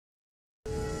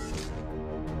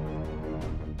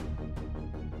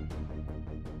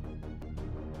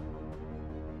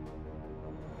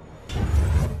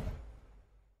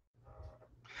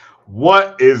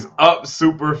What is up,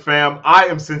 Super Fam? I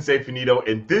am Sensei Finito,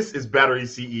 and this is Battery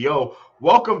CEO.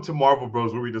 Welcome to Marvel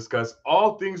Bros, where we discuss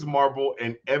all things Marvel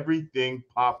and everything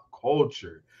pop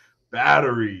culture.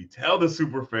 Battery, tell the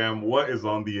Super Fam what is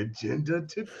on the agenda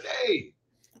today.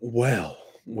 Well,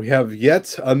 we have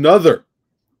yet another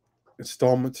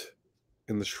installment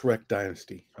in the Shrek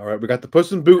dynasty. All right, we got the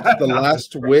Puss in Boots, The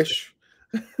Last Wish.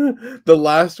 The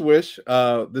Last Wish.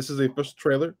 This is a official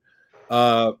trailer.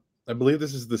 I believe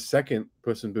this is the second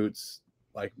Puss in Boots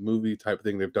like movie type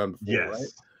thing they've done before, Yes. right?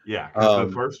 Yeah, because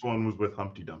the first one was with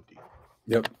Humpty Dumpty.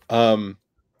 Yep. I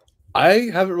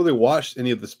haven't really watched any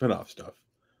of the spin-off stuff.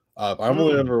 I've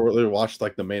only ever really watched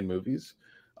like the main movies.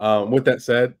 With that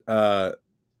said,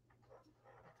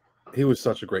 he was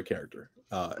such a great character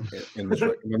in the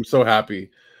Shrek. And I'm so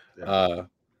happy that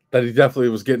he definitely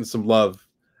was getting some love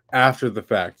after the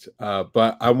fact.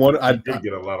 But I did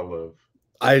get a lot of love.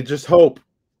 I just hope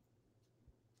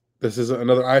this isn't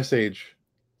another Ice Age.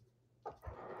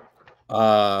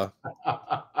 I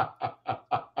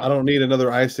don't need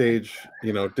another Ice Age,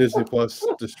 Disney Plus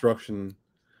destruction.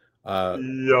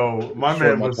 Yo, my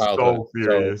man was so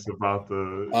furious about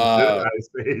the Ice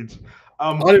Age.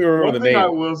 I don't even remember the name. I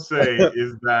will say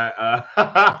is that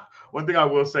one thing I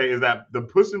will say is that the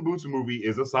Puss in Boots movie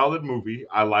is a solid movie.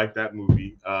 I like that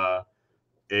movie.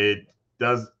 It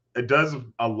does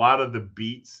a lot of the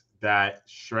beats that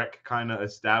Shrek kind of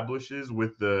establishes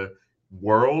with the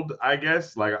world, I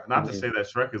guess. Like, not to say that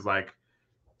Shrek is like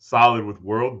solid with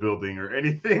world building or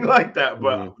anything like that,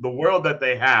 but the world that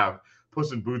they have,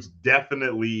 Puss in Boots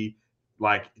definitely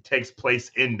like takes place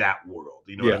in that world.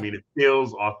 You know what I mean? It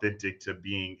feels authentic to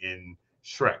being in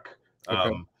Shrek.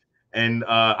 And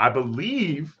I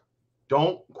believe,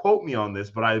 don't quote me on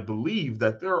this, but I believe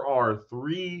that there are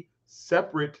 3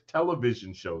 separate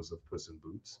television shows of Puss in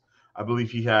Boots. I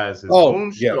believe he has his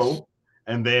own show,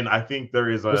 and then I think there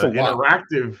is an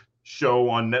interactive show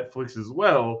on Netflix as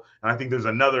well, and I think there's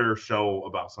another show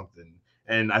about something.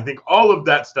 And I think all of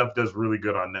that stuff does really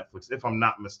good on Netflix, if I'm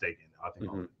not mistaken. I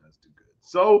think all of it does do good.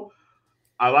 So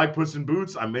I like Puss in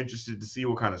Boots. I'm interested to see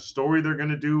what kind of story they're going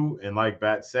to do. And like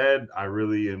Bat said, I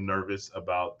really am nervous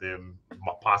about them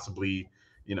possibly,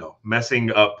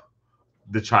 messing up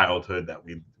the childhood that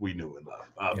we knew and loved.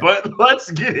 But let's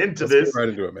get into this right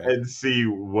into it, man, and see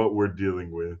what we're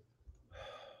dealing with.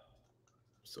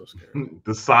 So scared.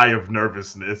 The sigh of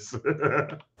nervousness.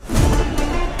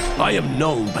 I am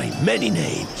known by many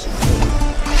names.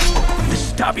 The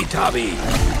Stabby Tabby,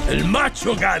 El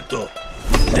Macho Gato,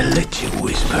 the Leche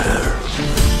Whisperer.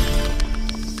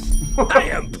 I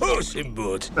am Puss in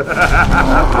Boots.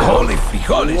 Holy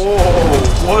frijoles.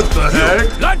 Whoa, what the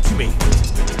heck? Lunch me.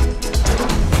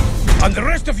 And the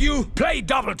rest of you, play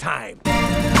double time.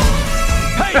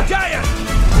 Hey, Giant!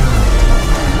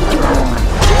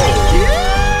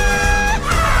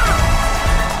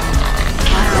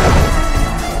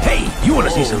 Hey, you want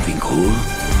to see something cool?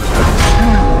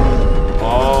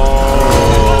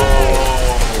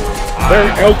 There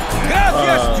you go.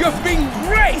 Gracias, you've been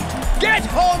great! Get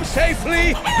home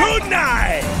safely! Good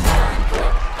night!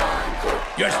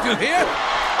 You're still here?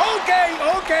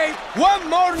 Okay. One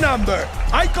more number.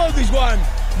 I call this one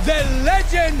The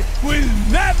Legend Will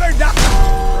Never Die.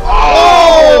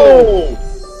 Oh!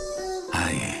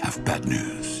 I have bad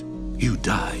news. You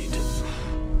died.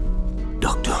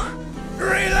 Doctor.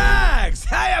 Relax!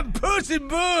 I am Puss in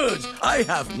Boots! I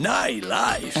have 9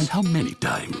 lives. And how many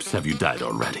times have you died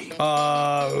already?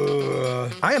 I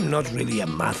am not really a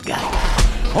math guy.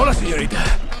 Hola, señorita.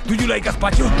 Do you like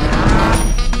gazpacho?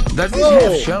 Does this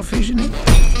have shellfish in it?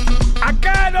 A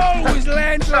cat always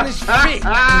lands on his feet.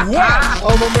 Watch!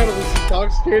 Oh, my man was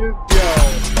intoxicated?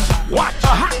 Yo. Watch!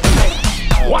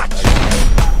 Watch!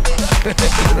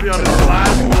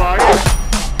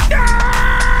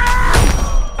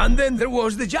 And then there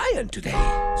was the giant today.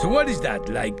 So what is that,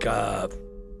 like a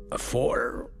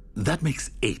 4? That makes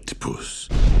 8, Puss.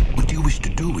 What do you wish to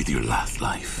do with your last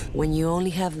life? When you only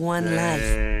have one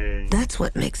life, that's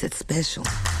what makes it special.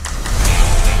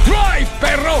 Drive,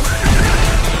 perro!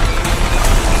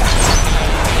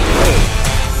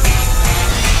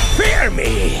 Fear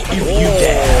me, if you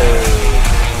dare!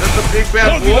 That's a big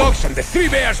bad Goldilocks and the 3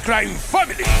 Bears crime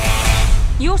family!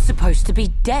 You're supposed to be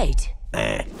dead.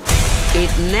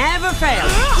 It never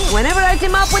fails. Whenever I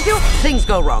team up with you, things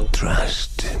go wrong.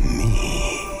 Trust me.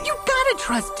 You gotta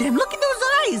trust him. Look at those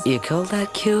eyes. You call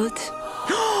that cute?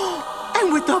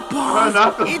 And with the paws.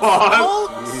 Not the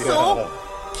paws. It's so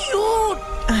cute.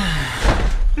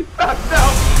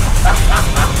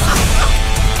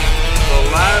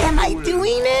 Am I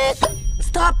doing it?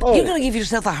 Stop. You're gonna give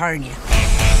yourself a hernia.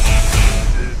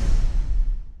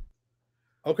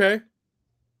 Okay.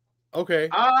 Okay.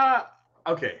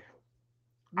 Okay.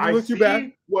 You I look too bad.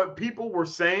 see what people were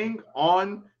saying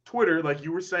on Twitter, like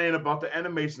you were saying about the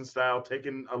animation style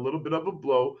taking a little bit of a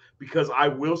blow, because I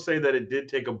will say that it did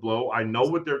take a blow. I know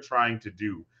what they're trying to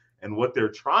do. And what they're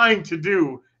trying to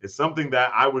do is something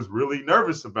that I was really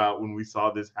nervous about when we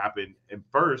saw this happen in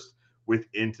first with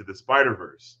Into the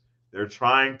Spider-Verse. They're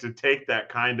trying to take that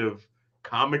kind of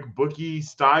comic booky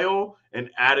style and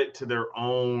add it to their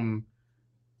own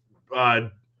uh,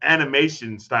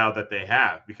 animation style that they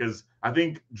have, because I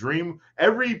think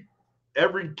every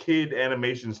kid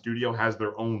animation studio has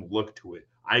their own look to it.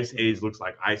 Ice Age looks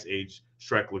like Ice Age,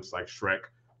 Shrek looks like Shrek,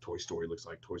 Toy Story looks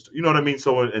like Toy Story. You know what I mean?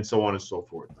 So on and so on and so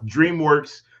forth.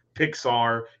 DreamWorks,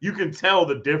 Pixar, you can tell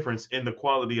the difference in the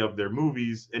quality of their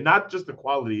movies, and not just the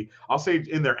quality, I'll say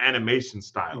in their animation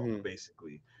style,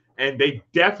 basically. And they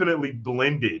definitely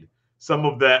blended some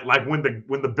of that, like when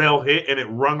the bell hit and it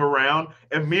rung around,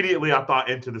 immediately I thought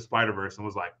Into the Spider-Verse and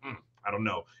was like, I don't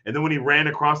know. And then when he ran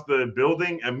across the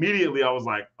building, immediately I was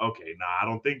like, okay, nah, I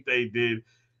don't think they did.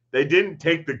 They didn't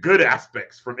take the good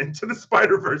aspects from Into the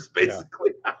Spider-Verse,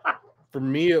 basically. Yeah. For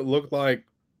me, it looked like,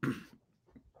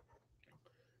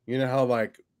 you know how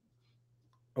like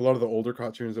a lot of the older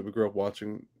cartoons that we grew up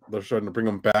watching, they're starting to bring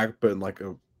them back, but in like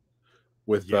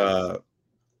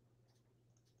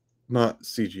not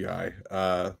CGI.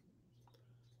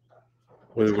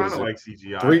 It's kind of like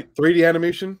CGI. 3D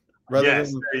animation.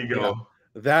 Yes, there you go.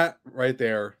 That right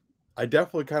there, I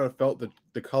definitely kind of felt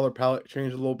the color palette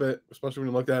change a little bit, especially when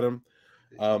you looked at them.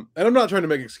 And I'm not trying to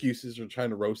make excuses or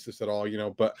trying to roast this at all,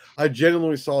 but I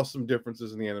genuinely saw some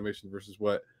differences in the animation versus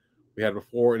what we had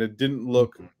before, and it didn't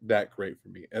look that great for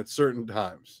me at certain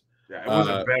times. Yeah, it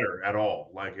wasn't better at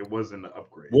all. Like, it wasn't an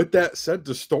upgrade. With that said,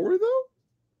 the story though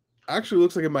actually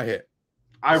looks like it might hit.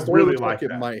 I really like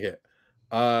it might hit.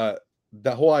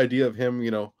 That whole idea of him,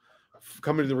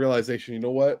 coming to the realization, you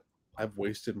know what? I've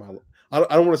wasted my life. I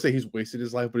don't want to say he's wasted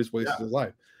his life, but he's wasted his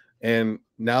life. And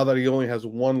now that he only has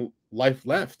one life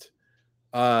left,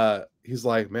 he's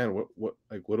like, man, what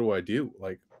do I do?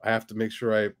 Like, I have to make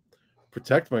sure I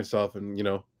protect myself and,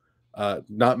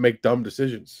 not make dumb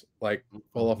decisions, like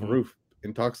fall off a roof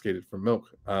intoxicated from milk,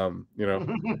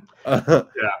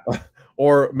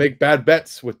 or make bad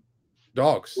bets with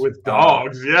dogs.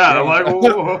 Yeah.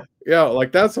 Like, yeah,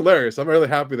 like that's hilarious. I'm really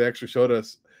happy they actually showed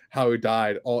us how he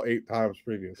died all 8 times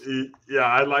previous. Yeah,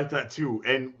 I like that too.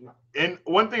 And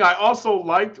one thing I also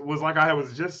liked was, like I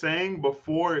was just saying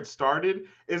before it started,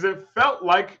 is it felt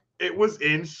like it was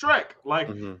in Shrek. Like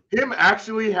him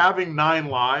actually having 9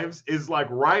 lives is like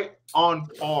right on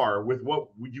par with what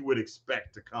you would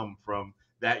expect to come from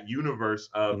that universe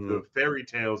of the fairy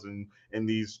tales and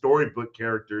these storybook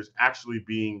characters actually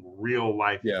being real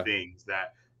life things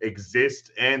that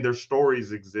exist, and their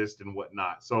stories exist and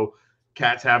whatnot. So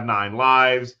cats have 9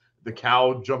 lives. The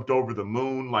cow jumped over the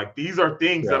moon. Like, these are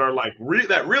things that are like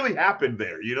that really happened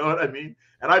there. You know what I mean?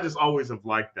 And I just always have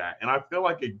liked that. And I feel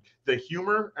like the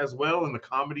humor as well and the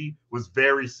comedy was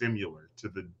very similar to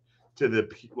the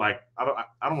like, I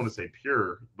don't want to say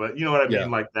pure, but you know what I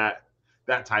mean? Like that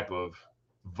type of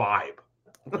vibe.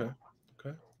 Okay.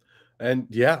 And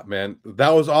yeah, man, that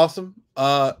was awesome.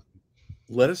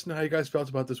 Let us know how you guys felt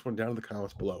about this one down in the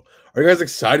comments below. Are you guys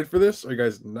excited for this? Are you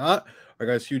guys not? Are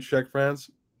you guys huge Shrek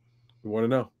fans? We want to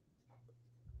know.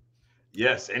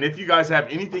 Yes, and if you guys have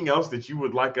anything else that you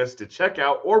would like us to check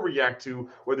out or react to,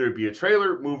 whether it be a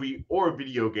trailer, movie, or a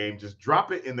video game, just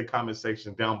drop it in the comment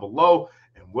section down below,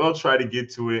 and we'll try to get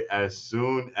to it as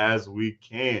soon as we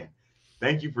can.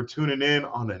 Thank you for tuning in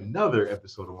on another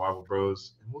episode of Marvel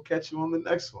Bros, and we'll catch you on the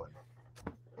next one.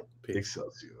 Peace.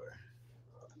 Excelsior.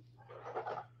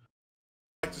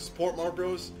 To support Marvel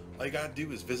Bros, all you gotta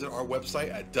do is visit our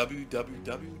website at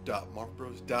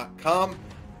www.marvelbros.com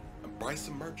and buy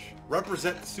some merch.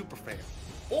 Represent the superfan.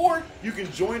 Or you can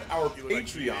join our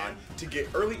Patreon to get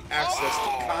early access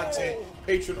to content,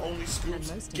 patron-only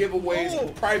scoops,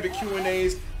 giveaways, private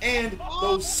Q&As, and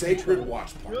those sacred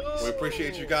watch parties. We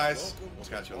appreciate you guys. We'll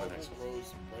catch you on the next one.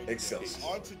 Excelsior.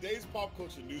 On today's pop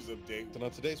culture news update.